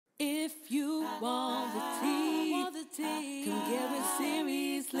If you want the tea, come get it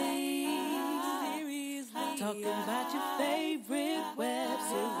seriously. Talking about your favorite web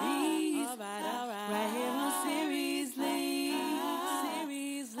series. Right here on Seriously.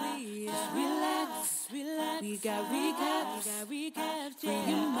 Just relax. We got recaps. Free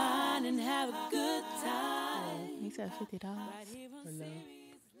your mind and have a good time. He said $50.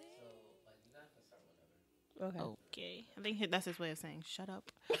 Or no? Okay. I think that's his way of saying shut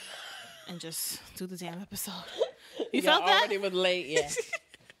up and just do the damn episode. You Y'all felt that? already was late, yeah.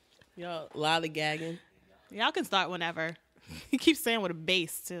 Y'all lollygagging. Y'all can start whenever. He keeps saying with a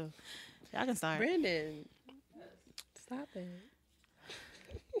bass too. Y'all can start. Brandon, stop it.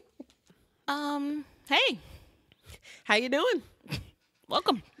 Hey, how you doing?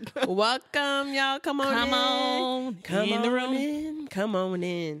 welcome. Welcome, y'all. Come on in the room. Come on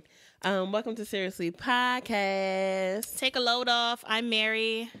in. Welcome to Seriously Podcast. Take a load off. I'm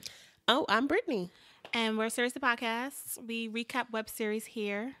Mary. Oh, I'm Brittany. And we're Seriously Podcast. We recap web series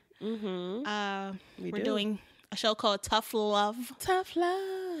here. Mm-hmm. We're doing a show called Tough Love. Tough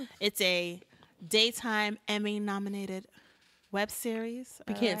Love. It's a daytime Emmy-nominated web series.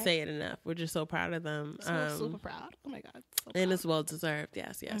 We can't say it enough. We're just so proud of them. Super proud. Oh, my God. So and proud. it's well-deserved.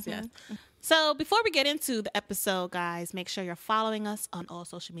 Yes. So before we get into the episode, guys, make sure you're following us on all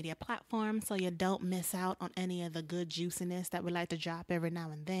social media platforms so you don't miss out on any of the good juiciness that we like to drop every now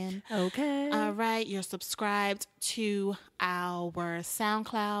and then. Okay. All right. You're subscribed to our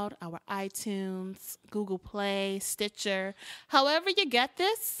SoundCloud, our iTunes, Google Play, Stitcher. However you get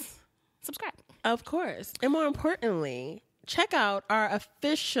this, subscribe. Of course. And more importantly, check out our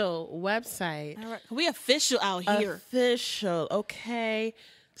official website. All right. We official out here. Official, okay.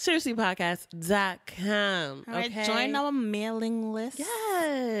 SeriouslyPodcast.com. All right. Okay. Join our mailing list.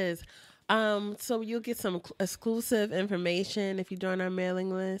 Yes. So you'll get some exclusive information if you join our mailing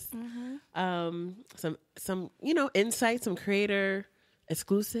list. Mm-hmm. Some insights, some creator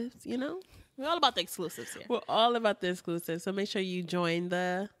exclusives, We're all about the exclusives here. We're all about the exclusives. So make sure you join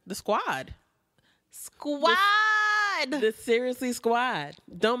the squad. The Seriously Squad.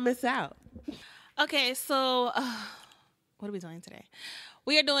 Don't miss out. Okay, so what are we doing today?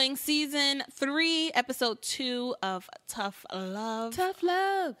 We are doing season 3, episode 2 of Tough Love. Tough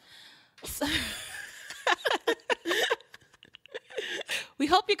Love. We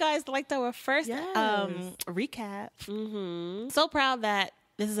hope you guys liked our first Yes. recap. Mm-hmm. So proud that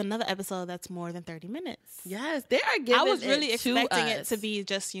this is another episode that's more than 30 minutes. Yes, they are giving I was really it to expecting us. it to be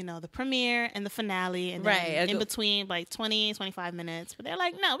just, the premiere and the finale and then in between like 20, 25 minutes. But they're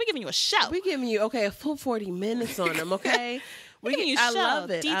like, no, we're giving you a show. We're giving you, a full 40 minutes on them, okay? We're giving you a show. I love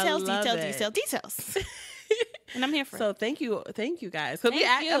it. Details. And I'm here for it. So thank you guys. Thank you.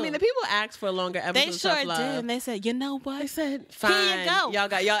 I mean, the people asked for longer episodes. They sure of Love. did. And they said, you know what? They said, fine. Here you go.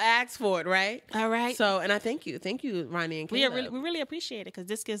 Y'all asked for it, right? All right. So, and I thank you, Ronnie and Caleb. We really appreciate it because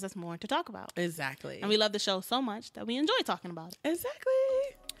this gives us more to talk about. Exactly. And we love the show so much that we enjoy talking about it. Exactly.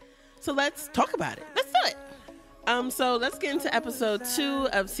 So let's talk about it. Let's do it. So let's get into episode 2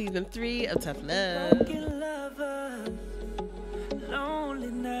 of season 3 of Tough Love. Lonely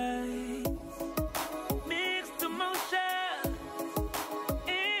nights, mixed emotion,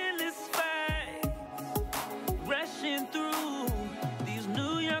 endless fight, rushing through these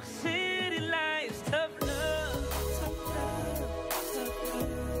New York City lights. Tough love,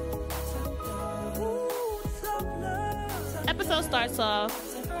 Episode starts off.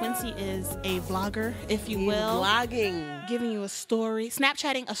 Quincy is a vlogger, if you will. Vlogging. Giving you a story,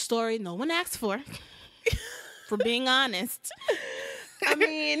 Snapchatting a story no one asked for. For being honest. I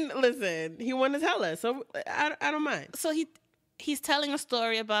mean, listen, he wanted to tell us, so I don't mind. So he's telling a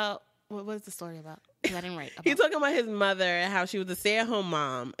story about, what is the story about? 'Cause I didn't write about. He's talking about his mother and how she was a stay-at-home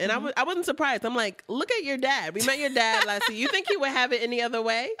mom. And I wasn't surprised. I'm like, look at your dad. We met your dad last week. You think he would have it any other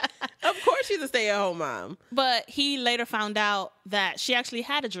way? Of course she's a stay-at-home mom. But he later found out that she actually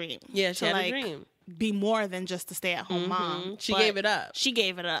had a dream. Yeah, she had a dream. Be more than just a stay-at-home mom. She But gave it up. She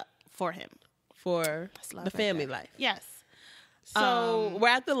gave it up for him. For love the right family there. life. Yes. So we're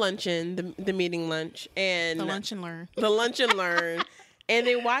at the luncheon, the meeting lunch. And The lunch and learn. The lunch and learn. And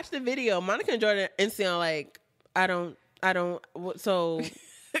they watched the video. Monica and Jordan instantly are like, so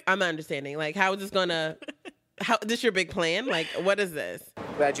I'm not understanding. Like, how is this this your big plan? Like, what is this?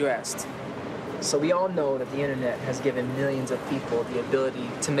 Glad you asked. So we all know that the internet has given millions of people the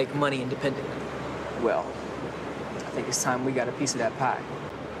ability to make money independently. Well, I think it's time we got a piece of that pie.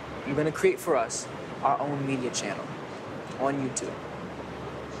 We're gonna create for us our own media channel on YouTube.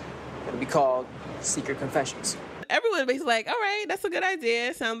 It'll be called Secret Confessions. everyone basically like, all right, that's a good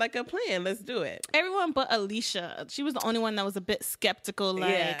idea. Sounds like a plan. Let's do it. Everyone but Alicia. She was the only one that was a bit skeptical. Like,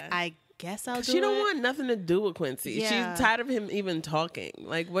 Yeah. I guess I'll do it. She don't want nothing to do with Quincy. Yeah. She's tired of him even talking.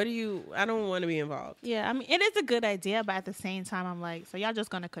 Like, I don't want to be involved. Yeah, I mean, it is a good idea, but at the same time, I'm like, so y'all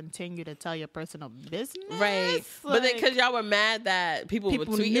just going to continue to tell your personal business? Right. But then because y'all were mad that people were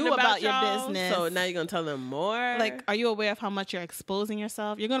tweeting knew about y'all, your business. so now you're going to tell them more? Like, are you aware of how much you're exposing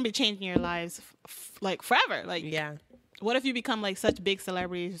yourself? You're going to be changing your lives, like, forever. Like, yeah. What if you become, like, such big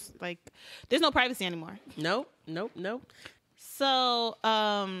celebrities? Like, there's no privacy anymore. Nope. So,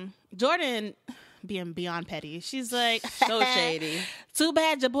 Jordan, being beyond petty, she's like, So shady. Too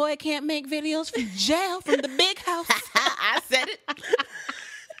bad your boy can't make videos from jail from the big house. I said it.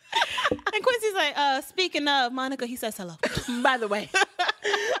 And Quincy's like, speaking of Monica, he says hello. By the way.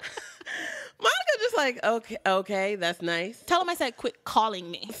 Monica just like, okay, that's nice. Tell him I said quit calling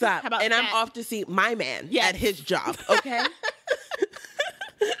me. Stop. How about and that? I'm off to see my man Yes. at his job, okay?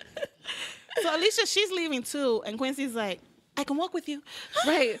 So Alicia, she's leaving too, and Quincy's like, I can walk with you.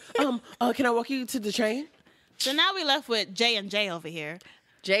 Right. Can I walk you to the train? So now we left with J and J over here.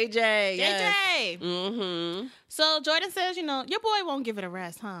 JJ. Yes. JJ. Mm-hmm. So Jordan says, your boy won't give it a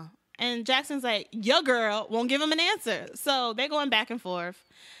rest, huh? And Jackson's like, your girl won't give him an answer. So they're going back and forth.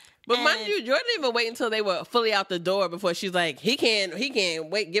 But And- mind you, Jordan didn't even wait until they were fully out the door before she's like, he can't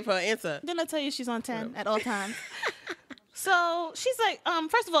wait, give her an answer. Didn't I tell you she's on 10 at all times? So she's like,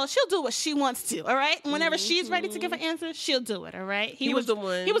 first of all, she'll do what she wants to, all right? Whenever she's ready to give an answer, she'll do it, all right? He was the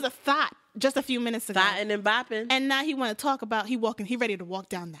one. He was a thought just a few minutes ago. Thotting and bopping. And now he want to talk about he ready to walk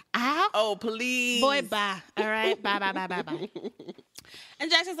down the aisle. Oh, please. Boy, bye. All right? Bye.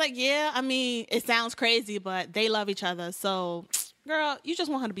 And Jackson's like, yeah, I mean, it sounds crazy, but they love each other. So, girl, you just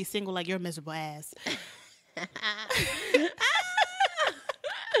want her to be single like your miserable ass.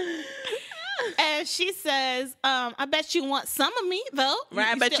 And she says, I bet you want some of me, though. Right,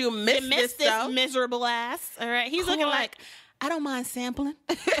 I bet you miss this stuff. Miserable ass. All right? He's looking like, I don't mind sampling.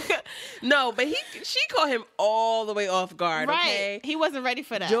 No, but she caught him all the way off guard, Right. okay? He wasn't ready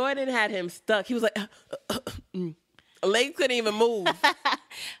for that. Jordan had him stuck. He was like, legs couldn't even move.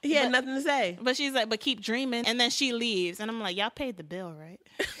 He had nothing to say. But she's like, but keep dreaming. And then she leaves. And I'm like, y'all paid the bill, right?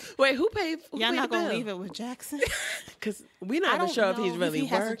 Wait, who paid Y'all not the going to bill? leave it with Jackson? Because we're not even sure if he's really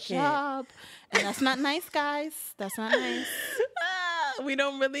has working. a job. And that's not nice, guys. That's not nice. We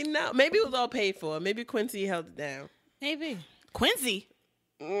don't really know. Maybe it was all paid for. Maybe Quincy held it down. Maybe. Quincy.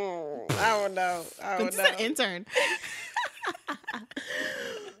 I don't know. Quincy's an intern.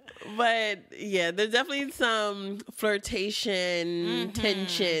 But yeah, there's definitely some flirtation,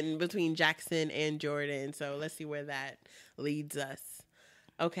 tension between Jackson and Jordan. So let's see where that leads us.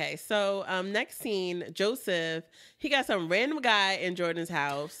 Okay, so next scene, Joseph, he got some random guy in Jordan's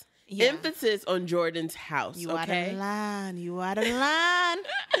house. Yeah. Emphasis on Jordan's house. You okay? out of line. You out of line.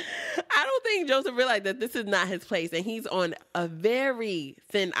 I don't think Joseph realized that this is not his place, and he's on a very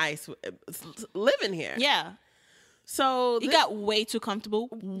thin ice living here. Yeah. So He got way too comfortable.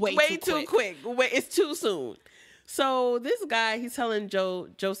 Way too quick. Wait, it's too soon. So this guy, he's telling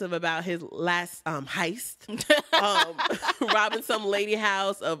Joseph about his last heist, robbing some lady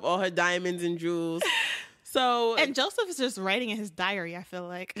house of all her diamonds and jewels. So And Joseph is just writing in his diary, I feel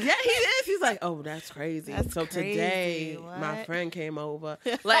like. yeah, he is. He's like, oh, that's crazy. That's so crazy. today, What? my friend came over.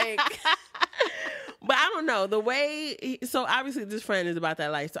 Like, but I don't know. The way, so obviously this friend is about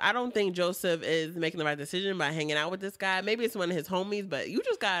that life. So I don't think Joseph is making the right decision by hanging out with this guy. Maybe it's one of his homies, but you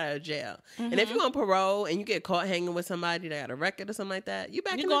just got out of jail. And if you're on parole and you get caught hanging with somebody that got a record or something like that, you're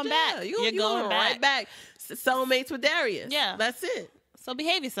back in going the back. jail. You're You're going going right back. Soulmates with Darius. Yeah. That's it. So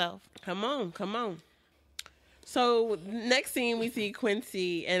behave yourself. Come on. So next scene, we see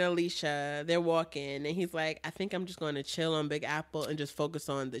Quincy and Alicia. They're walking, and he's like, I think I'm just going to chill on Big Apple and just focus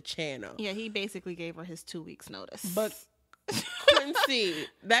on the channel. Yeah, he basically gave her his 2 weeks notice. But Quincy,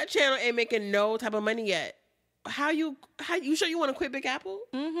 that channel ain't making no type of money yet. How you sure you want to quit Big Apple?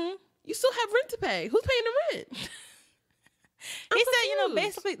 Mm-hmm. You still have rent to pay. Who's paying the rent? He said, confused.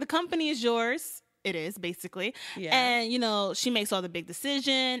 basically the company is yours. It is, basically. Yeah. And, she makes all the big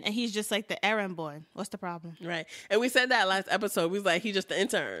decision, and he's just like the errand boy. What's the problem? Right. And we said that last episode. We was like, he's just the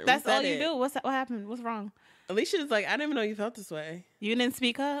intern. That's We said all you it. do? What happened? What's wrong? Alicia's like, I didn't even know you felt this way. You didn't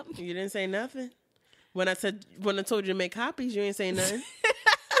speak up? You didn't say nothing. When I told you to make copies, you ain't say nothing.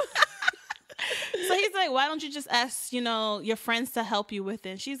 So he's like, why don't you just ask, your friends to help you with it?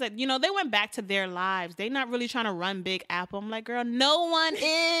 And she's like, they went back to their lives. They're not really trying to run Big Apple. I'm like, girl, no one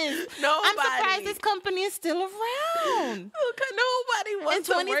is. Nobody. I'm surprised this company is still around. Nobody wants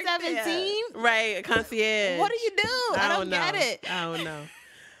In to work there. 2017? Right, a concierge. What do you do? I don't get it. I don't know.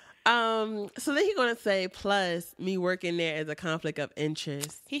 So then he's gonna say, plus me working there is a conflict of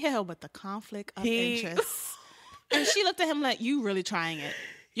interest. He hit her with the conflict of interest. And she looked at him like, you really trying it.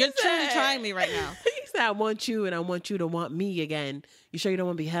 You're truly trying me right now. He said, I want you and I want you to want me again. You sure you don't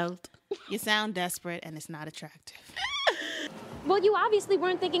want to be held? You sound desperate and it's not attractive. Well, you obviously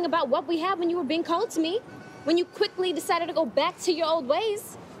weren't thinking about what we had when you were being cold to me. When you quickly decided to go back to your old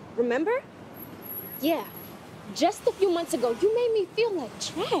ways. Remember? Yeah. Just a few months ago, you made me feel like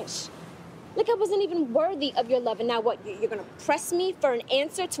trash. Like I wasn't even worthy of your love. And now what, you're gonna press me for an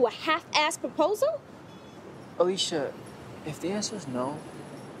answer to a half-assed proposal? Alicia, if the answer is no,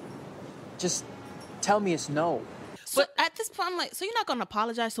 just tell me it's no. But at this point, I'm like, so you're not gonna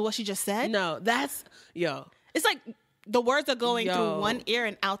apologize to what she just said? No, that's, It's like the words are going through one ear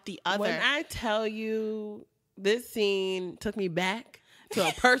and out the other. When I tell you this scene took me back to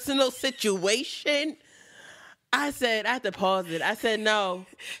a personal situation, I said, I had to pause it. I said, no.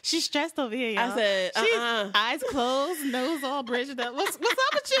 She's stressed over here, y'all. I said, She's eyes closed, nose all bridged up. What's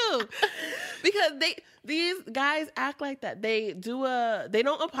up with you? Because these guys act like that. They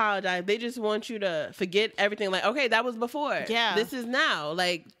don't apologize. They just want you to forget everything. Like, okay, that was before. Yeah. This is now.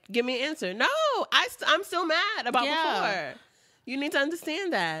 Like, give me an answer. No, I'm still mad about before. You need to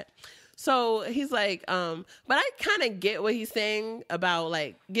understand that. So he's like, but I kind of get what he's saying about,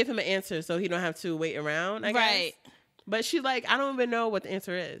 like, give him an answer so he don't have to wait around, I guess. But she's like, I don't even know what the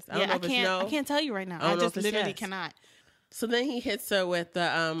answer is. I don't know if it's no. I can't tell you right now. I just literally cannot. So then he hits her with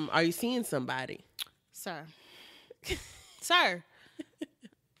the, are you seeing somebody? Sir.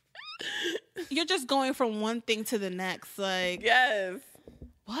 You're just going from one thing to the next. Like, yes.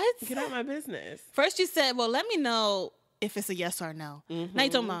 What? Get out of my business. First you said, well, let me know if it's a yes or no. Mm-hmm. Now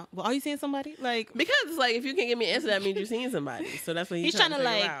you're talking about, well, are you seeing somebody? Like, because it's like, if you can't give me an answer, that means you're seeing somebody. So that's what he's trying to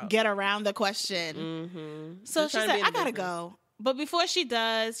like out. get around the question. Mm-hmm. So she said, I gotta go. But before she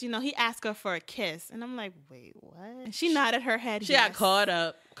does, he asked her for a kiss. And I'm like, wait, what? And she nodded her head. She got caught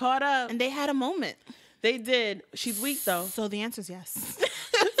up. And they had a moment. They did. She's weak though. So the answer's yes.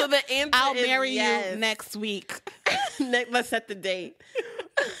 So the answer I'll is marry yes. you next week. Let's set the date.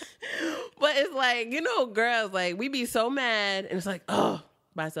 But it's like, girls, like, we be so mad. And it's like, oh,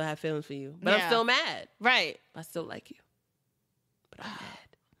 but I still have feelings for you. But I'm still mad. Right. I still like you. But I'm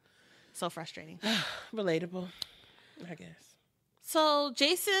mad. So frustrating. Relatable, I guess. So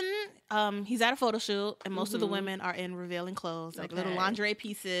Jason, he's at a photo shoot, and most of the women are in revealing clothes, like little lingerie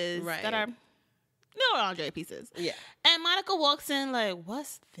pieces that are little lingerie pieces. Yeah. And Monica walks in like,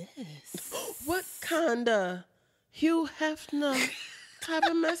 what's this? What kind of Hugh Hefner type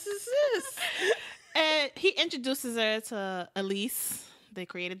of mess is this? And he introduces her to Elise, the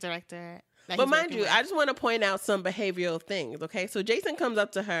creative director. But mind you, I just want to point out some behavioral things, okay? So Jason comes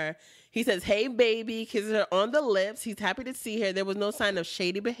up to her. He says, hey, baby, kisses her on the lips. He's happy to see her. There was no sign of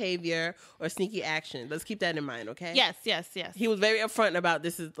shady behavior or sneaky action. Let's keep that in mind, okay? Yes. He was very upfront about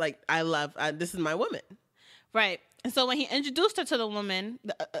this is like, this is my woman. Right. And so when he introduced her to the woman,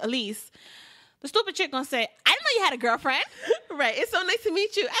 Elise, the stupid chick gonna say, I didn't know you had a girlfriend. Right. It's so nice to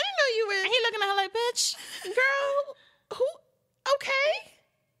meet you. I didn't know you were. And he looking at her like, bitch. Girl, who? Okay.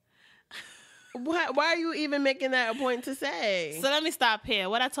 Why are you even making that a point to say? So let me stop here.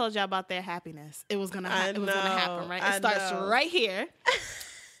 What I told y'all about their happiness, it was gonna happen, right? It starts right here.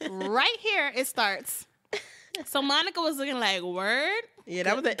 Right here it starts. So Monica was looking like, word? Yeah,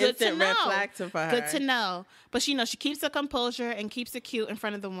 that was an instant red flag for her. Good to know. But she keeps her composure and keeps it cute in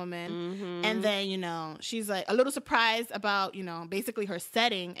front of the woman. Mm-hmm. And then, she's like a little surprised about, basically her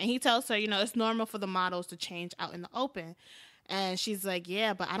setting. And he tells her, it's normal for the models to change out in the open. And she's like,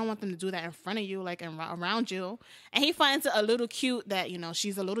 yeah, but I don't want them to do that in front of you, like around you. And he finds it a little cute that,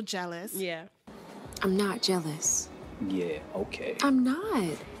 she's a little jealous. Yeah. I'm not jealous. Yeah, okay. I'm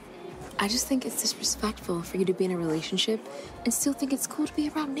not. I just think it's disrespectful for you to be in a relationship and still think it's cool to be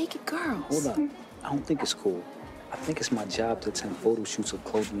around naked girls. Hold on. I don't think it's cool. I think it's my job to attend photo shoots of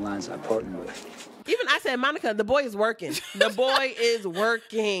clothing lines I partner with. Even I said, Monica, the boy is working. The boy is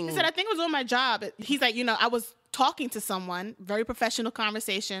working. He said, I think it was on my job. He's like, I was talking to someone, very professional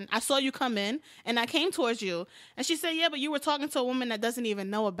conversation. I saw you come in and I came towards you. And she said, yeah, but you were talking to a woman that doesn't even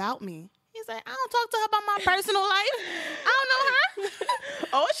know about me. He's like, I don't talk to her about my personal life. I don't know her.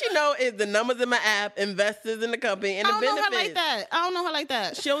 All she know is the numbers in my app, investors in the company, and the benefits. I don't know her like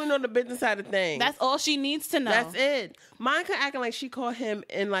that. She only know the business side of things. That's all she needs to know. That's it. Monica acting like she caught him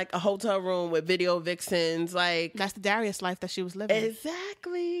in like a hotel room with video vixens. Like, that's the Darius life that she was living.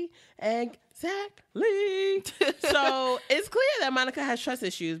 Exactly. So it's clear that Monica has trust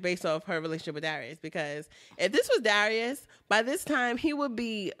issues based off her relationship with Darius, because if this was Darius, by this time he would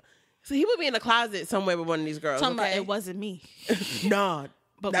be in a closet somewhere with one of these girls. Talking about it wasn't me. Nah,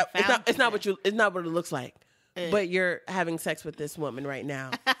 But it's not what it looks like. But you're having sex with this woman right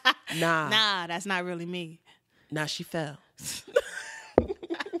now. Nah, that's not really me. Nah, she fell.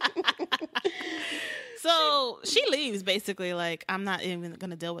 So she leaves basically like, I'm not even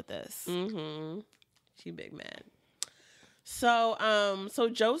gonna deal with this. She big mad. So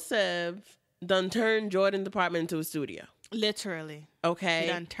Joseph done turned Jordan's apartment into a studio. Literally. Okay. He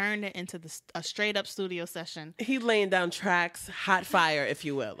done turned it into a straight up studio session. He laying down tracks, hot fire, if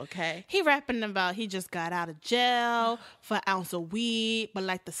you will, okay? He rapping about he just got out of jail for an ounce of weed, but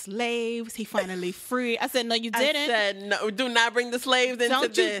like the slaves, he finally free. I said, no, you didn't. I said, no, do not bring the slaves into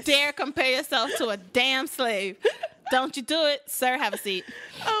Don't this. Don't you dare compare yourself to a damn slave. Don't you do it. Sir, have a seat.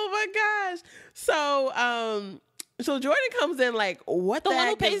 Oh my gosh. So Jordan comes in like, what the one who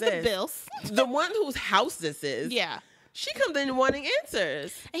heck pays is the this? bills. The one whose house this is. Yeah. She comes in wanting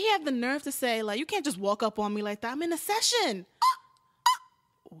answers. And he had the nerve to say, like, you can't just walk up on me like that. I'm in a session.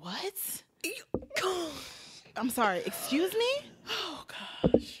 What? I'm sorry. Excuse me? Oh,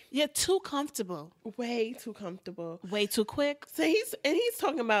 gosh. You're too comfortable. Way too comfortable. Way too quick. So he's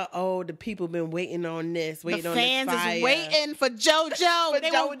talking about, the people been waiting on this, waiting on this fire. The fans is waiting for JoJo.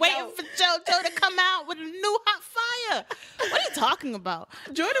 They were waiting for JoJo to come out with a new hot fire. What are you talking about?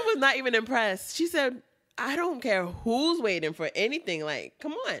 Jordan was not even impressed. She said, I don't care who's waiting for anything. Like,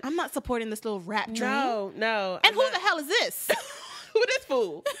 come on. I'm not supporting this little rap dream. No. And who the hell is this? Who this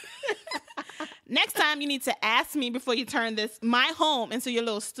fool? Next time you need to ask me before you turn my home into your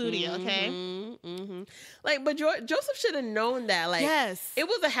little studio, okay? Like, but Joseph should have known that. Like, yes. It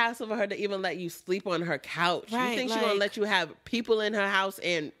was a hassle for her to even let you sleep on her couch. Right, you think she's going to let you have people in her house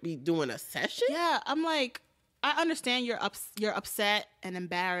and be doing a session? Yeah, I'm like, I understand you're upset and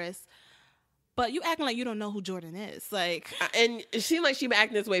embarrassed, but you acting like you don't know who Jordan is. Like, and it seemed like she been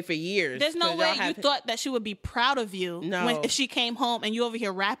acting this way for years. There's no way you thought that she would be proud of you if she came home and you over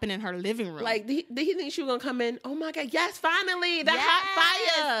here rapping in her living room. Like, did he think she was going to come in? Oh, my God. Yes, finally. The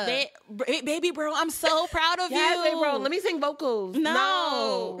hot fire. Baby bro, I'm so proud of you. Yes, baby bro. Let me sing vocals.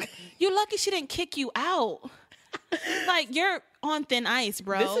 No. You're lucky she didn't kick you out. Like, you're on thin ice,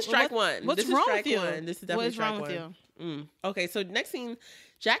 bro. This is strike one. What's wrong with you? This is definitely strike one. What's wrong with you? Okay, so next scene,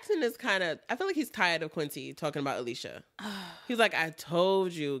 Jackson is I feel like he's tired of Quincy talking about Alicia. He's like, I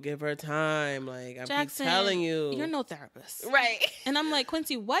told you, give her time. Like, I keep telling you. You're no therapist. Right. And I'm like,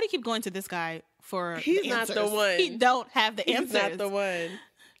 Quincy, why do you keep going to this guy for He's not the one. He don't have the answers. He's not the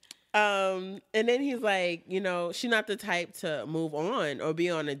one. And then he's like, she's not the type to move on or be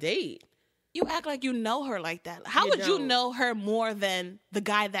on a date. You act like you know her like that. How would you know her more than the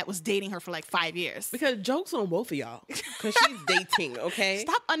guy that was dating her for like 5 years? Because joke's on both of y'all. Because she's dating, okay?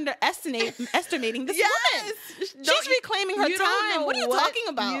 Stop underestimating this woman. She's reclaiming her time. What are you talking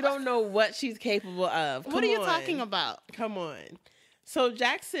about? You don't know what she's capable of. What are you talking about? Come on. So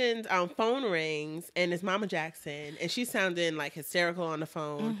Jackson's phone rings, and it's Mama Jackson, and she's sounding like hysterical on the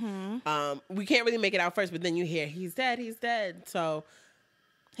phone. We can't really make it out first, but then you hear, he's dead. So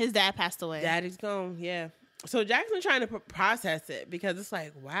his dad passed away. Daddy's gone, yeah. So Jackson's trying to process it because it's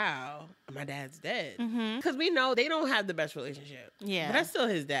like, wow, my dad's dead. Because we know they don't have the best relationship. Yeah. But that's still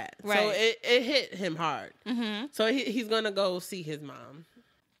his dad. Right. So it hit him hard. So he's going to go see his mom.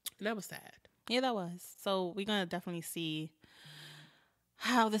 And that was sad. Yeah, that was. So we're going to definitely see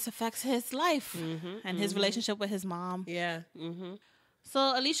how this affects his life and his relationship with his mom. Yeah.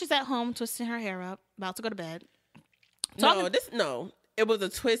 So Alicia's at home twisting her hair up, about to go to bed. It was a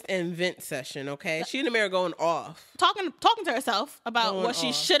twist and vent session, okay? She in the mirror going off. Talking to herself about what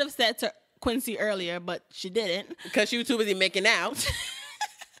she should have said to Quincy earlier, but she didn't. Because she was too busy making out.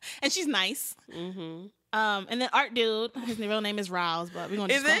 And she's nice. And then Art Dude, his real name is Rouse, but we're going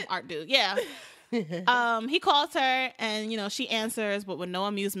to just call him Art Dude. Yeah. He calls her, and, she answers, but with no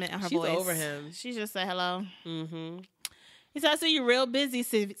amusement in her voice. She's over him. She just said hello. He said, I see you're real busy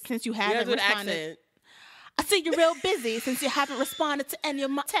since you haven't responded. Accent. I see you're real busy since you haven't responded to any of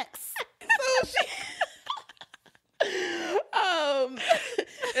my texts.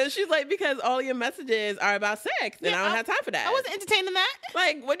 And she's like, because all your messages are about sex, and I don't have time for that. I wasn't entertaining that.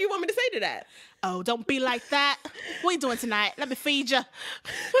 Like, what do you want me to say to that? Oh, don't be like that. What are you doing tonight? Let me feed you.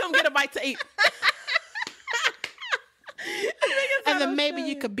 Come get a bite to eat. And then maybe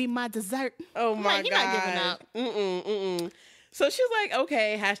you could be my dessert. Oh my God. You're not giving up. So she's like,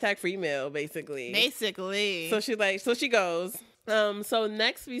 okay, hashtag free meal, basically. Basically. So she goes. So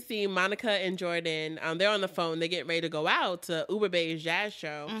next we see Monica and Jordan. They're on the phone. They get ready to go out to Uber Bay's jazz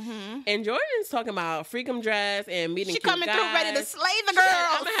show. And Jordan's talking about freakum dress and meeting cute guys. She coming through ready to slay the girls.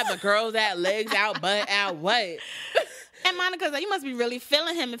 I'm going to have the girls out, legs out, butt out, what? And Monica's like, you must be really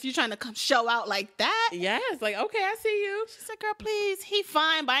feeling him if you're trying to come show out like that. Yes, like, okay, I see you. She's like, girl, please, he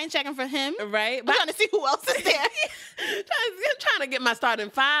fine, but I ain't checking for him. Right? I'm trying to see who else is there. I'm trying to get my starting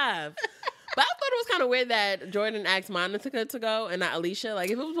five. But I thought it was kind of weird that Jordan asked Monica to go and not Alicia. Like,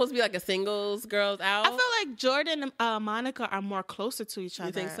 if it was supposed to be like a singles girls out. I feel like Jordan and Monica are more closer to each other.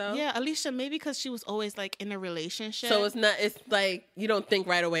 You think so? Yeah, Alicia, maybe because she was always like in a relationship. So it's like, you don't think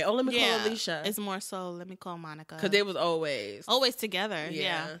right away, oh, let me call Alicia. It's more so, let me call Monica. Because they was always together.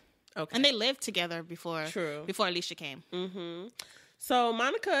 Yeah. Okay. And they lived together before Alicia came. Mm-hmm. So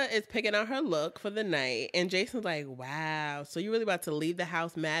Monica is picking out her look for the night, and Jason's like, wow, so you really about to leave the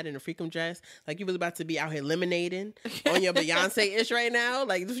house mad in a freakum dress? Like, you really about to be out here lemonading on your Beyonce-ish right now?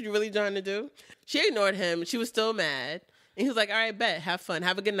 Like, this is what you really trying to do? She ignored him. She was still mad. And he was like, all right, bet. Have fun.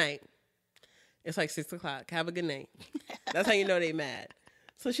 Have a good night. It's like 6 o'clock. Have a good night. That's how you know they mad.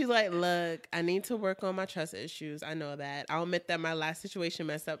 So she's like, look, I need to work on my trust issues. I know that. I'll admit that my last situation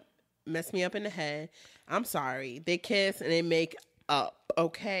messed me up in the head. I'm sorry. They kiss and they make up,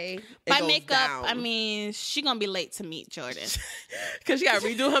 okay? By makeup, down. I mean, she gonna be late to meet Jordan. Because she gotta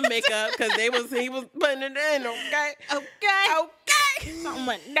redo her makeup because he was putting it in, okay? Okay. Something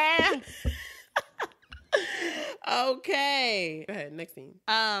went down. Okay. Go ahead, next scene.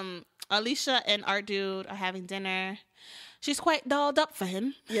 Alicia and our dude are having dinner. She's quite dolled up for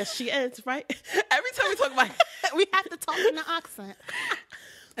him. Yes, she is, right? Every time we talk about we have to talk in the accent.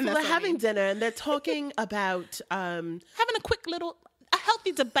 And so they're having dinner and they're talking about having a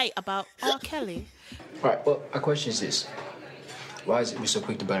healthy debate about R. Kelly. All right, well, my question is this. Why is it we're so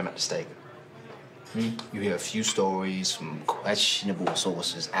quick to burn him at the stake? You hear a few stories from questionable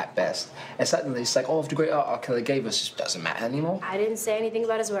sources at best. And suddenly it's like all of the great art R. Kelly gave us just doesn't matter anymore. I didn't say anything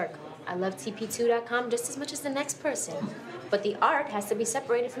about his work. I love TP2.com just as much as the next person. But the art has to be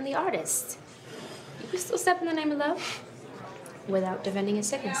separated from the artist. You can still step in the name of love without defending his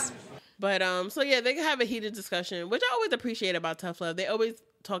sickness. But so yeah, they can have a heated discussion, which I always appreciate about Tough Love. They always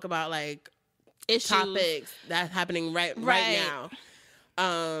talk about like issues, topics that's happening right now,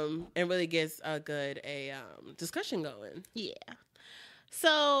 and really gets a good discussion going. Yeah.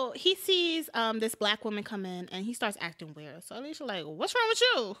 So he sees this black woman come in and he starts acting weird. So Alicia's like, "What's wrong with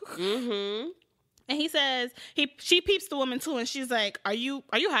you?" Mm-hmm. And he says she peeps the woman too, and she's like, "Are you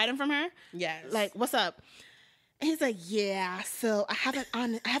hiding from her?" Yes. Like, what's up? And he's like, yeah, so I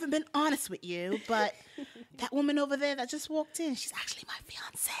haven't been honest with you, but that woman over there that just walked in, she's actually my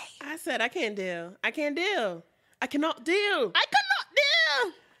fiance. I said, I can't deal. I cannot deal.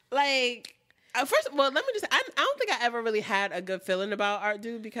 Like, first of all, let me just say, I don't think I ever really had a good feeling about Art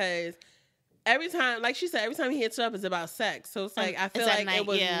Dude because every time, like she said, every time he hits her up, it's about sex. So it's like, I feel like it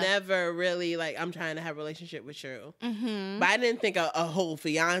was never really like, I'm trying to have a relationship with you. Mm-hmm. But I didn't think a whole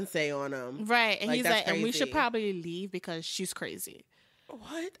fiance on him. Right. And he's like, and we should probably leave because she's crazy.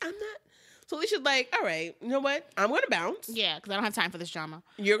 What? I'm not. So Alicia's like, all right, you know what? I'm going to bounce. Yeah, because I don't have time for this drama.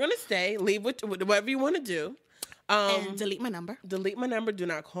 You're going to stay. Leave with whatever you want to do. And delete my number. Delete my number. Do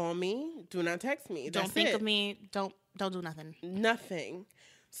not call me. Do not text me. Don't think of me. Don't do nothing. Nothing.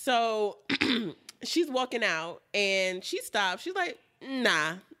 So she's walking out and she stops. She's like,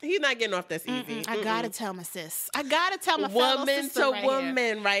 nah, he's not getting off this easy. I gotta tell my sis. I gotta tell my fellow sister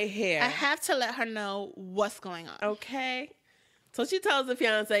woman right here. I have to let her know what's going on. Okay. So she tells the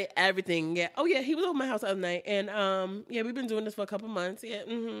fiance everything. Yeah. Oh yeah, he was over my house the other night, and yeah, we've been doing this for a couple months. Yeah.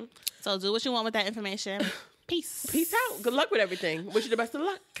 Mm-hmm. So do what you want with that information. Peace. Peace out. Good luck with everything. Wish you the best of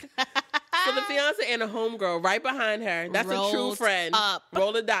luck. So the fiance and a homegirl right behind her. That's a true friend. Up.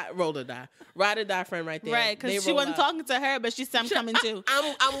 Roll or die. Ride or die friend right there. Right, because she wasn't talking to her, but she said, I'm coming too.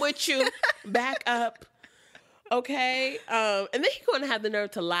 I'm with you. Back up. Okay. And then he's going to have the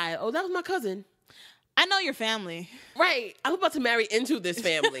nerve to lie. Oh, that was my cousin. I know your family. Right. I'm about to marry into this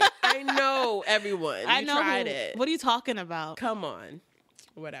family. I know everyone. I know tried it. What are you talking about? Come on.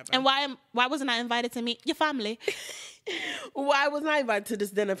 Whatever. And why wasn't I invited to meet your family? Why wasn't I invited to this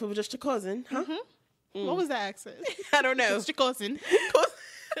dinner if it was just your cousin? Huh? Mm-hmm. What was that accent? I don't know. Just your cousin.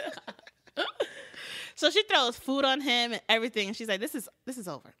 So she throws food on him and everything, and she's like, "This is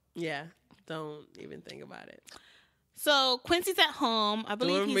over." Yeah. Don't even think about it. So Quincy's at home. I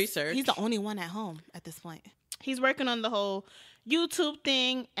believe he's the only one at home at this point. He's working on the whole YouTube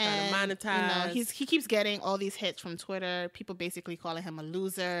thing and monetize. You know, he keeps getting all these hits from Twitter. People basically calling him a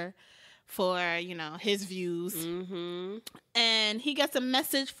loser for, you know, his views. Mm-hmm. And he gets a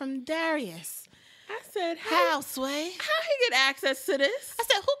message from Darius. I said, how, Sway? How he get access to this? I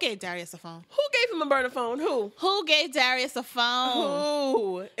said, who gave Darius a phone? Who gave him a burner phone? Who gave Darius a phone?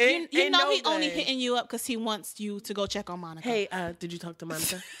 Who? You know he only hitting you up because he wants you to go check on Monica. Hey, did you talk to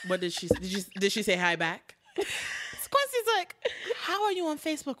Monica? What did she say hi back? Quincy's like, how are you on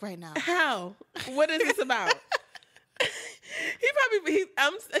Facebook right now? How? What is this about? He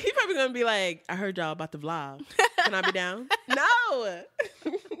probably gonna be like, I heard y'all about the vlog. Can I be down? No.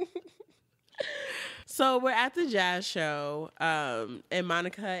 So we're at the jazz show, and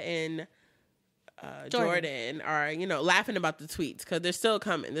Monica and Jordan are, laughing about the tweets because they're still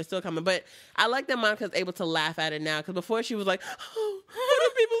coming. But I like that Monica's able to laugh at it now because before she was like, oh,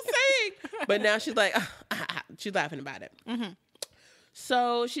 what are people saying? But now she's like, she's laughing about it. Mm-hmm.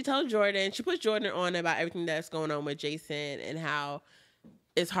 So she tells Jordan, she puts Jordan on about everything that's going on with Jason and how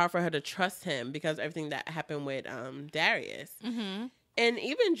it's hard for her to trust him because of everything that happened with Darius. Mm-hmm. And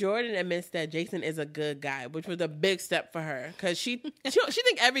even Jordan admits that Jason is a good guy, which was a big step for her because she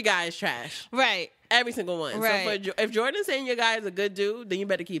think every guy is trash, right? Every single one. Right. So if Jordan's saying your guy is a good dude, then you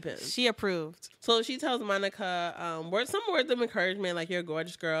better keep him. She approved. So she tells Monica some words of encouragement, like, you're a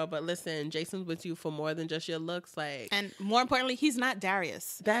gorgeous girl, but listen, Jason's with you for more than just your looks, and more importantly, he's not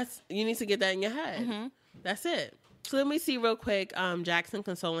Darius. You need to get that in your head. Mm-hmm. That's it. So let me see real quick. Jackson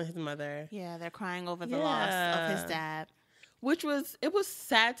consoling his mother. Yeah, they're crying over the loss of his dad. Which was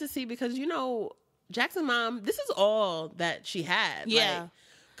sad to see because, Jackson's mom, this is all that she had. Yeah.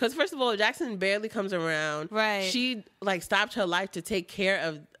 Because first of all, Jackson barely comes around. Right. She stopped her life to take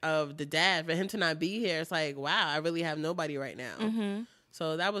care of the dad. For him to not be here, it's like, wow, I really have nobody right now. Mm-hmm.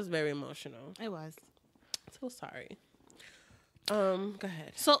 So that was very emotional. It was. So sorry. Go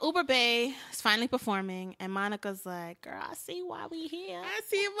ahead. So Uber Bay is finally performing, and Monica's like, "Girl, I see why we here. I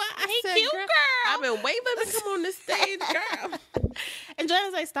see why. He cute, girl. I've been waiting to come on the stage, girl." And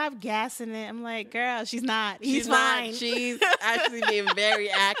Jordan's like, "Stop gassing it." I'm like, "Girl, she's not. He's fine." She's actually being very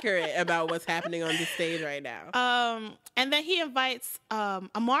accurate about what's happening on the stage right now. And then he invites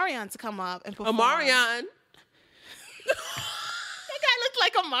Amarion to come up and perform. Amarion. Looked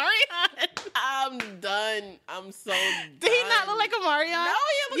like Amarion. I'm done. I'm so done. Did he not look like Amarion? No,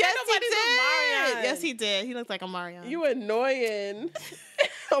 he looked like nobody's Amarion. Yes, he did. He looked like Amarion. You annoying.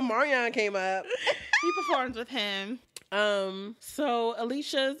 Amarion came up. He performed with him. So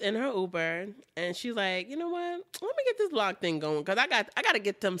Alicia's in her Uber, and she's like, you know what? Let me get this vlog thing going because I got to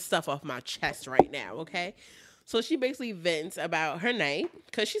get some stuff off my chest right now, okay? So she basically vents about her night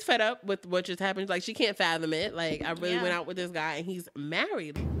because she's fed up with what just happened. Like, she can't fathom it. Like, I really went out with this guy and he's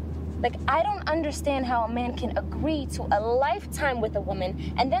married. Like, I don't understand how a man can agree to a lifetime with a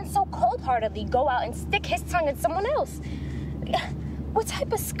woman and then so cold-heartedly go out and stick his tongue at someone else. What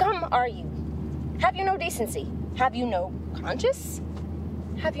type of scum are you? Have you no decency? Have you no conscience?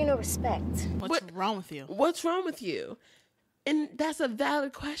 Have you no respect? What's wrong with you? What's wrong with you? And that's a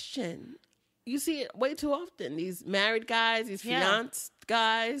valid question. You see it way too often. These married guys, these fianced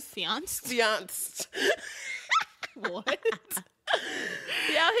guys. Fianced? What?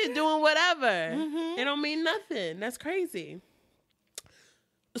 They out here doing whatever. Mm-hmm. It don't mean nothing. That's crazy.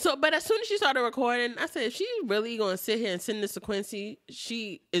 So, but as soon as she started recording, I said, if she's really going to sit here and send this to Quincy,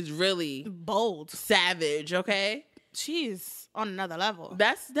 she is really bold. Savage, okay? She's on another level.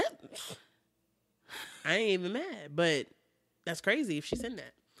 That. I ain't even mad, but that's crazy if she's in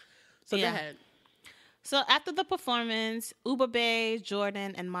that. So go ahead. So after the performance, Uber Bay,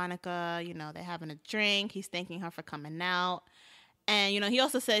 Jordan, and Monica, they're having a drink. He's thanking her for coming out. And, he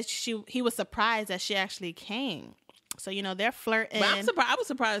also says he was surprised that she actually came. So, they're flirting. But I was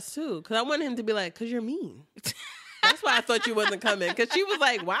surprised, too, because I wanted him to be like, because you're mean. That's why I thought you wasn't coming, because she was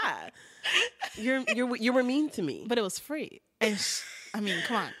like, why? You were mean to me. But it was free. And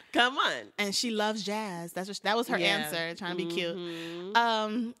come on. And she loves jazz. That was her answer, trying to be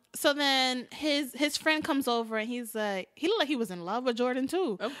cute. So then his friend comes over and he's like, he looked like he was in love with Jordan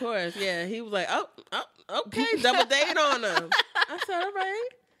too. Of course, yeah. He was like, oh okay, double date on him. I said, all right.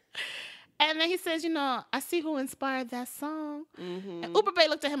 And then he says, I see who inspired that song. Mm-hmm. And Uber Bay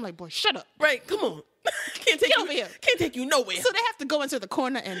looked at him like, boy, shut up. Right, come on. Get over here. Can't take you nowhere. So they have to go into the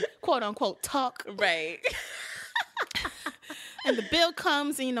corner and quote unquote talk. Right. And the bill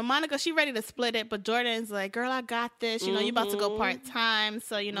comes, and, Monica, she ready to split it, but Jordan's like, girl, I got this. You about to go part-time,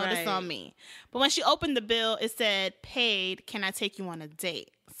 so, this on me. But when she opened the bill, it said, paid, can I take you on a date?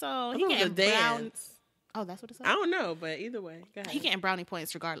 So he getting brownie. Oh, that's what it said? I don't know, but either way. Go ahead. He getting brownie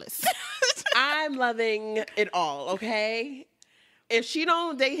points regardless. I'm loving it all, okay? If she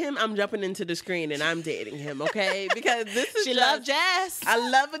don't date him, I'm jumping into the screen and I'm dating him, okay? Because this is she loves jazz. I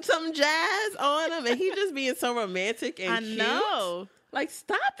love some jazz on him, and he just being so romantic and cute. I know. Like,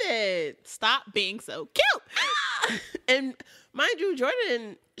 stop it. Stop being so cute. And mind you,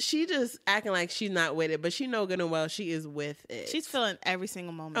 Jordan, she just acting like she's not with it, but she know good and well she is with it. She's feeling every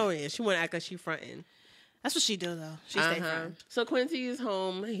single moment. Oh, yeah. She want to act like she's fronting. That's what she do, though. She stay firm. So Quincy is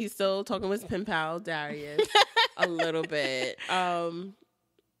home. He's still talking with his pen pal, Darius, a little bit. And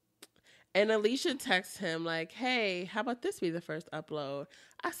Alicia texts him like, hey, how about this be the first upload?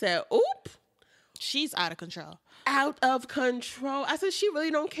 I said, oop. She's out of control. Out of control. I said, she really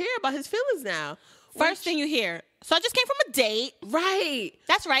don't care about his feelings now. First thing you hear, so I just came from a date. Right.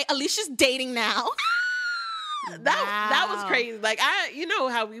 That's right. Alicia's dating now. That was crazy. Like, you know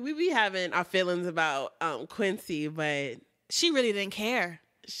how we be having our feelings about Quincy, but she really didn't care.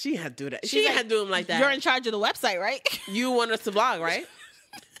 She had to do that. She had to do him like that. You're in charge of the website, right? You want us to blog, right?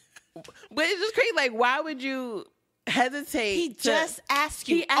 But it's just crazy. Like, why would you hesitate? He just asked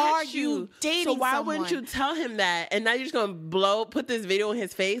you, are you dating So why someone? wouldn't you tell him that? And now you're just going to put this video in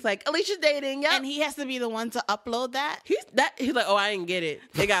his face? Like, Alicia's dating, yeah. And he has to be the one to upload that? He's like, oh, I didn't get it.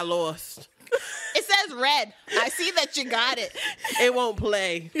 It got lost. It says red. I see that you got it. It won't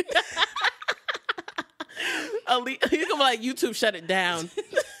play. He's going to be like, YouTube shut it down.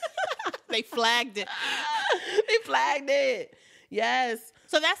 They flagged it. They flagged it. Yes.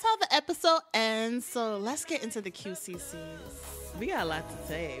 So that's how the episode ends. So let's get into the QCCs. We got a lot to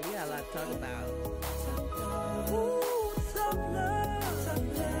say. We got a lot to talk about.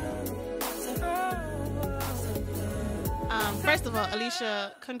 First of all,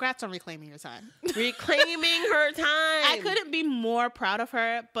 Alicia, congrats on reclaiming your time. Reclaiming her time. I couldn't be more proud of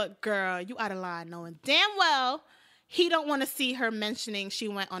her, but girl, you out of line knowing damn well he don't want to see her mentioning she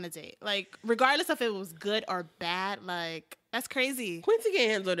went on a date. Like, regardless if it was good or bad, like, that's crazy. Quincy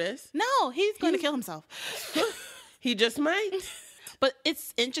can't handle this. No, he's going to kill himself. He just might. But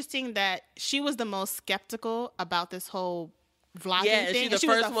it's interesting that she was the most skeptical about this whole vlogging thing. She's she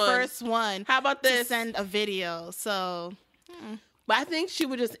was the first one. How about this? To send a video. So, but I think she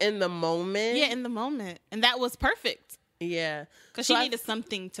was just in the moment. Yeah, in the moment, and that was perfect. Yeah, because she needed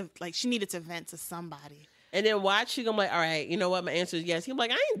something to she needed to vent to somebody. And then watch, she gonna be like, all right, you know what? My answer is yes. He's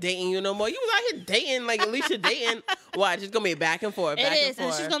like, I ain't dating you no more. You was out here dating, like Alicia dating. Watch, it's gonna be back and forth. Back and forth.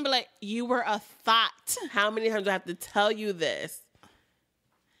 And she's gonna be like, you were a thought. How many times do I have to tell you this?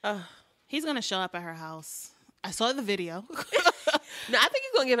 He's gonna show up at her house. I saw the video. No, I think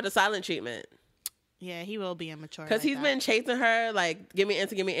he's gonna give it a silent treatment. Yeah, he will be immature. Because he's been chasing her, like, give me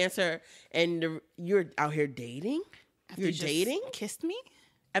an answer. And you're out here dating? After you're dating? Kissed me?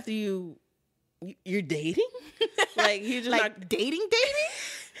 After you're dating? Like, he's just like not dating?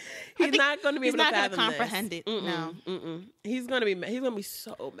 He's not going to be able to fathom He's not going to comprehend it. No. He's going to be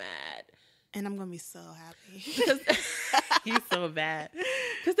so mad. And I'm going to be so happy. Because he's so bad.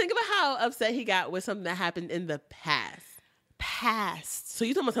 Because think about how upset he got with something that happened in the past. So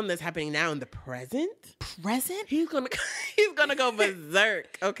you talking about something that's happening now in the present? Present? He's gonna go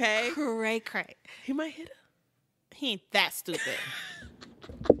berserk, okay? Cray. He might hit her. He ain't that stupid.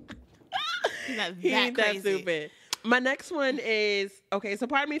 He's not He ain't crazy. that stupid. My next one is, okay, so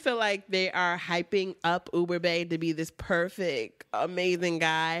part of me feel like they are hyping up Uber Bay to be this perfect, amazing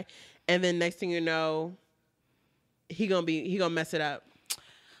guy. And then next thing you know, he gonna mess it up.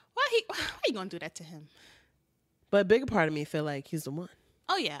 Why you gonna do that to him? But a bigger part of me feel like he's the one.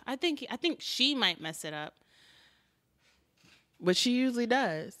 Oh yeah, I think she might mess it up. But she usually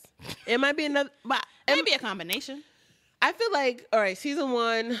does. It might be another. But it might be a combination. I feel like, all right, season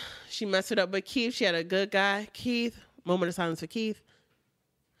 1, she messed it up. But Keith, she had a good guy. Keith, moment of silence for Keith.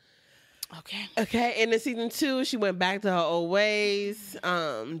 Okay. And in season 2, she went back to her old ways.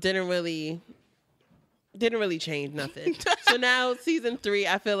 Didn't really change nothing. So now season 3,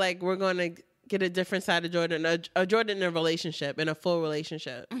 I feel like we're gonna get a different side of Jordan, a Jordan in a relationship, in a full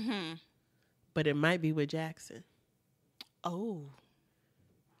relationship. Mm-hmm. But it might be with Jackson. Oh.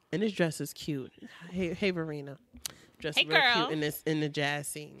 And this dress is cute. Hey Verena. Dress is real cute in the jazz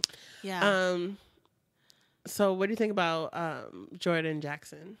scene. Yeah. So what do you think about Jordan and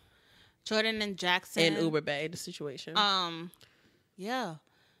Jackson? Jordan and Jackson. And Uber Bay, the situation. Yeah.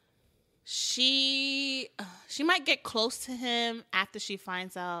 She might get close to him after she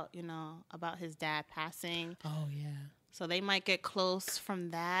finds out, about his dad passing. Oh, yeah. So they might get close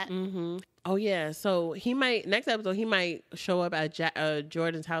from that. Mm-hmm. Oh, yeah. So next episode, he might show up at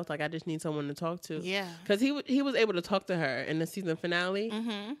Jordan's house. Like, I just need someone to talk to. Yeah. Because he was able to talk to her in the season finale.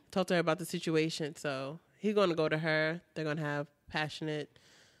 Mm-hmm. Talk to her about the situation. So he's going to go to her. They're going to have passionate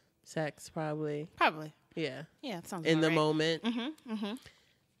sex, probably. Yeah. Yeah, that sounds in the right. moment. Mm-hmm. Mm-hmm.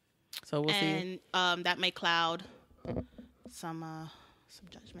 So we'll see. And that may cloud some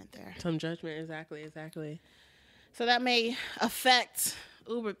judgment there. Some judgment, exactly. So that may affect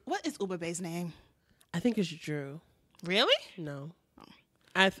Uber. What is Uber Bay's name? I think it's Drew. Really? No.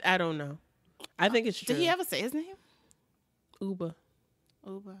 I don't know. I think it's Drew. Did he ever say his name? Uber.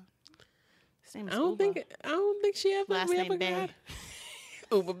 His name is I don't think she ever. Last name Bay.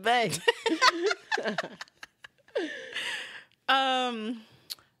 Uber Bay.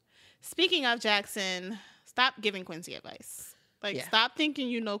 Speaking of Jackson, stop giving Quincy advice. Like, stop thinking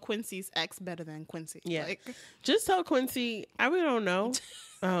you know Quincy's ex better than Quincy. Yeah. Like, just tell Quincy, I really don't know.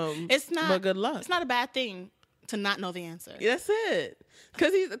 It's not. But good luck. It's not a bad thing to not know the answer. That's it.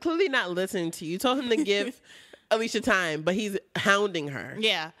 Because he's clearly not listening to you. You told him to give Alicia time, but he's hounding her.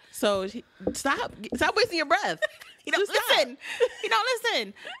 Yeah. So stop wasting your breath. You don't listen. You don't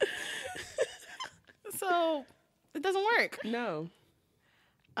listen. So it doesn't work. No.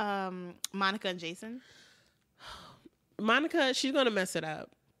 Monica and Jason. Monica, she's gonna mess it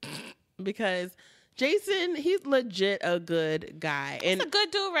up because Jason, he's legit a good guy. He's a good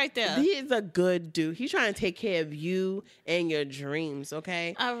dude right there. He is a good dude. He's trying to take care of you and your dreams,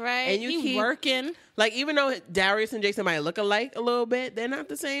 okay? All right. And you keep working. Like, even though Darius and Jason might look alike a little bit, they're not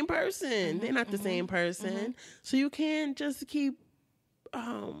the same person. They're not the same person. So you can't just keep,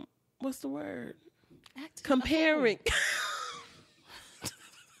 what's the word? Comparing.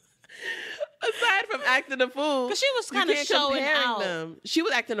 Aside from acting a fool, because she was kind of showing out. Them. She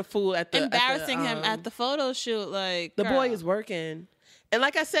was acting a fool at the embarrassing him at the photo shoot. Like, the boy is working, and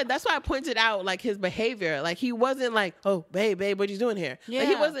like I said, that's why I pointed out like his behavior. Like, he wasn't like, "Oh, babe, what you doing here?" Yeah. Like,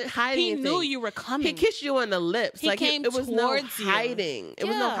 he wasn't hiding. He anything. knew you were coming. He kissed you on the lips. He like, came it was no towards you. hiding. It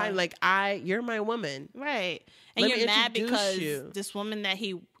was no hiding. Like, you're my woman, right? And Let you're me mad because this woman that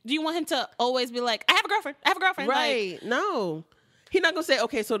do you want him to always be like, "I have a girlfriend. I have a girlfriend." Right? Like, no. He's not gonna say,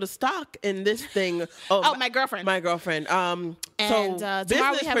 okay, so the stock in this thing. Oh, my girlfriend. My girlfriend. And so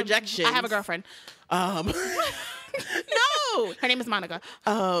business projections. I have a girlfriend. No, her name is Monica.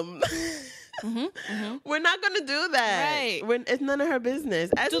 We're not gonna do that. Right. It's none of her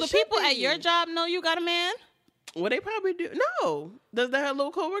business. Do the people at your job know you got a man? Well, they probably do. No. Does her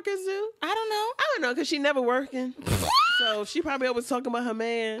little coworkers do? I don't know. I don't know, because she never working. So she probably always talking about her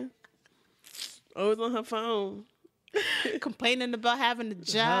man. Always on her phone. Complaining about having a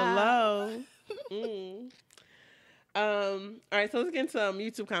job. Hello. All right, so let's get some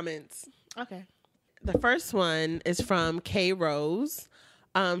YouTube comments. Okay. The first one is from K Rose.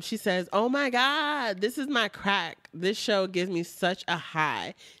 She says, "Oh my God, this is my crack. This show gives me such a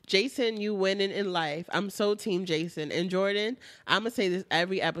high. Jason, you winning in life. I'm so team Jason. And Jordan, I'm going to say this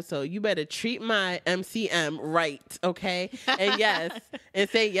every episode. You better treat my MCM right, okay? And yes, and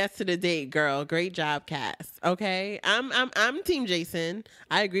say yes to the date, girl. Great job, Cass. Okay? I'm team Jason.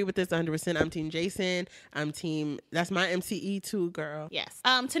 I agree with this 100%. I'm team Jason. That's my MCE too, girl. Yes.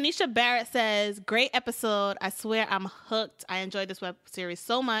 Tanisha Barrett says, "Great episode. I swear I'm hooked. I enjoyed this web series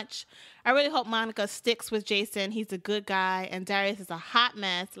so much. I really hope Monica sticks with Jason. He's a good guy. And Darius is a hot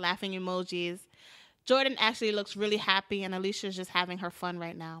mess. Laughing emojis. Jordan actually looks really happy, and Alicia's just having her fun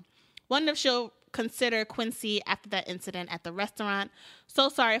right now. Wonder if she'll consider Quincy after that incident at the restaurant. So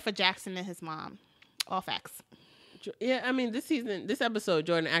sorry for Jackson and his mom." All facts. Yeah, I mean, this episode,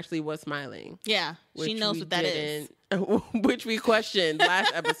 Jordan actually was smiling. Yeah, she knows what that is. Which we questioned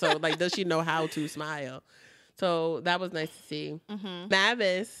last episode. Like, does she know how to smile? So that was nice to see.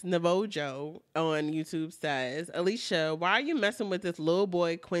 Mavis Navojo on YouTube says, "Alicia, why are you messing with this little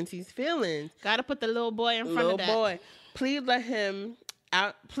boy Quincy's feelings? Gotta put the little boy in front of that. Little boy. Please let him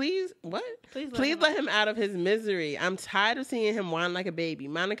out. Please, what? Please let him out of his misery. I'm tired of seeing him whine like a baby.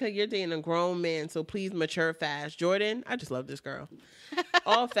 Monica, you're dating a grown man, so please mature fast. Jordan, I just love this girl.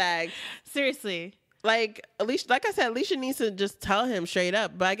 All facts. Seriously. Like, Alicia, like I said, Alicia needs to just tell him straight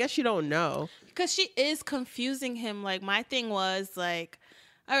up, but I guess you don't know. Because she is confusing him. Like, my thing was, like,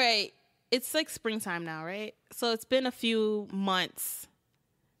 all right, it's like springtime now, right? So it's been a few months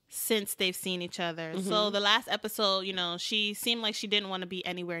since they've seen each other. So the last episode, she seemed like she didn't want to be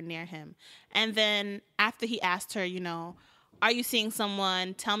anywhere near him. And then after he asked her, "Are you seeing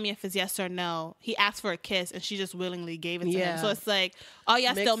someone? Tell me if it's yes or no." He asked for a kiss, and she just willingly gave it to him. So it's like, oh,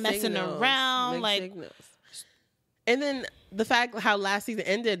 y'all still messing around. Mixed signals. And then the fact how last season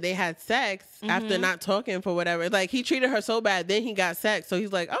ended, they had sex after not talking for whatever. Like, he treated her so bad, then he got sex. So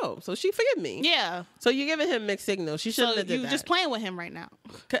he's like, oh, so she forgive me. Yeah. So you're giving him mixed signals. She shouldn't have did that. You're just playing with him right now.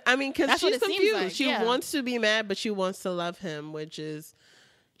 I mean, because she's confused. Like. She wants to be mad, but she wants to love him, which is,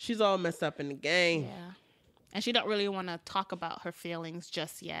 she's all messed up in the game. Yeah. And she don't really want to talk about her feelings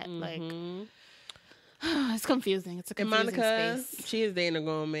just yet. Like, it's confusing. It's a confusing Monica, space. she is dating a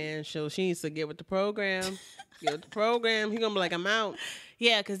grown man, so she needs to get with the program. He's going to be like, I'm out.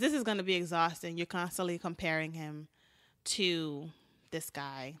 Yeah, because this is going to be exhausting. You're constantly comparing him to this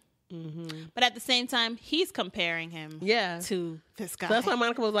guy. But at the same time, he's comparing him to this guy. So that's why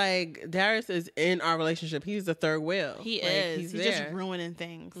Monica was like, Darius is in our relationship. He's the third wheel. He's just ruining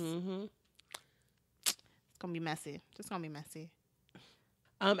things. gonna be messy. It's gonna be messy.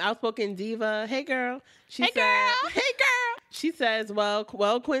 Outspoken diva. Hey girl. She Hey, said, girl. Hey girl. She says, well,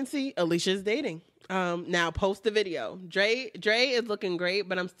 Quincy, Alicia's dating. Now post the video. Dre is looking great,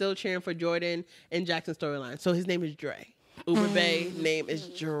 but I'm still cheering for Jordan and Jackson's storyline. So his name is Dre. Uber Bay name is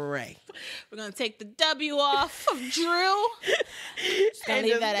Dre. We're gonna take the W off of Drew. Just gonna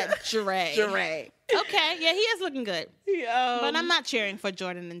leave that at Dre. Dre. Okay, yeah, he is looking good. But I'm not cheering for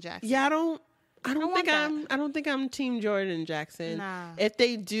Jordan and Jackson. Yeah, I don't think I'm Team Jordan and Jackson. Nah. If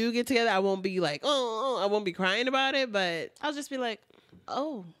they do get together, I won't be like, I won't be crying about it, but I'll just be like,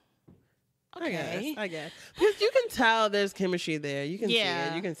 oh, okay. I guess. Because you can tell there's chemistry there. You can see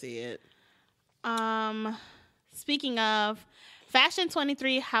it. You can see it. Speaking of, Fashion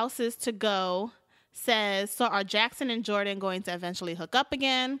 23 Houses to Go says, so are Jackson and Jordan going to eventually hook up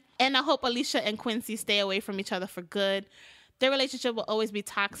again? And I hope Alicia and Quincy stay away from each other for good. Their relationship will always be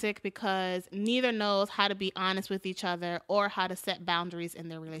toxic because neither knows how to be honest with each other or how to set boundaries in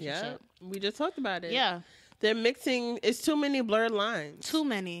their relationship. Yeah, we just talked about it. Yeah. They're mixing, it's too many blurred lines. Too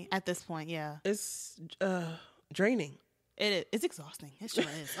many at this point, yeah. It's draining. It is. It's exhausting. It sure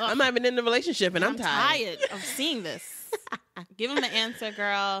is. I'm not even in the relationship and I'm tired of seeing this. Give him an answer,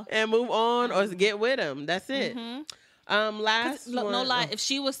 girl. And move on or get with him. That's it. Last one. No lie, if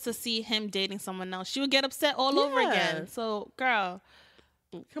she was to see him dating someone else, she would get upset all over again. So, girl,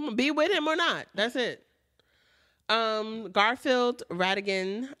 come on, be with him or not. That's it. Garfield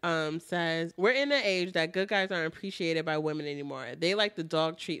Radigan says, we're in an age that good guys aren't appreciated by women anymore. They like the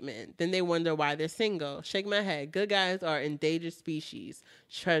dog treatment. Then they wonder why they're single. Shake my head. Good guys are endangered species.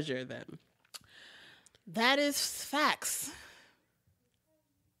 Treasure them. That is facts.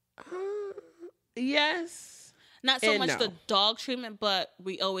 Yes. Not so much the dog treatment, but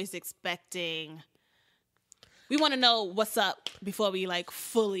we always expecting. We want to know what's up before we like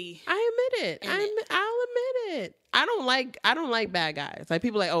fully. I admit it. I'll admit it. I don't like bad guys. Like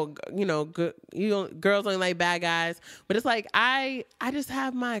people like, oh, good, girls only like bad guys. But it's like I just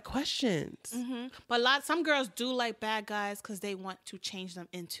have my questions. Mm-hmm. But some girls do like bad guys because they want to change them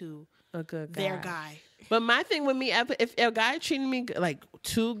into a good guy. Their guy. But my thing with me, if a guy treating me like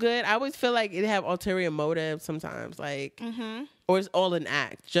too good, I always feel like it have ulterior motives sometimes, like, or it's all an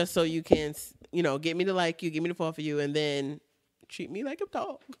act just so you can, get me to like you, get me to fall for you, and then treat me like a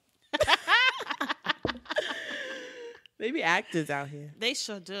dog. They be actors out here. They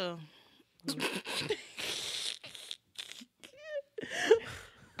sure do.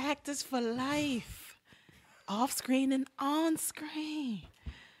 Actors for life, off screen and on screen.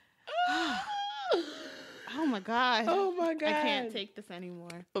 Oh my God. Oh my God. I can't take this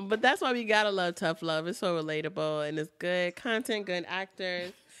anymore. But that's why we gotta love tough love. It's so relatable and it's good content, good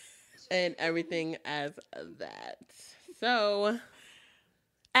actors, and everything as that. So,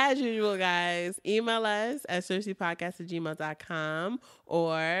 as usual, guys, email us at seriouslypodcast@gmail.com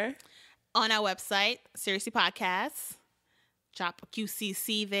or on our website, Seriously Podcasts. Drop a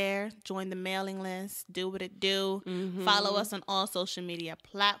QCC there. Join the mailing list. Do what it do. Follow us on all social media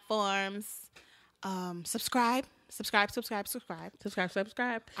platforms. Subscribe.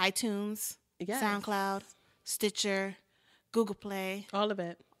 iTunes, yes. SoundCloud, Stitcher, Google Play. All of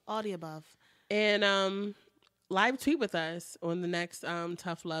it. All the above. And live tweet with us on the next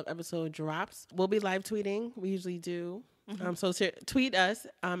Tough Love episode drops. We'll be live tweeting. We usually do. So tweet us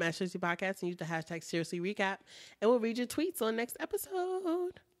at Seriously Podcast and use the hashtag Seriously Recap, and we'll read your tweets on next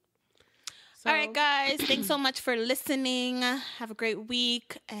episode. So, all right, guys. Thanks so much for listening. Have a great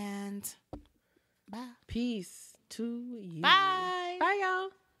week, and bye. Peace to you. Bye. Bye, y'all.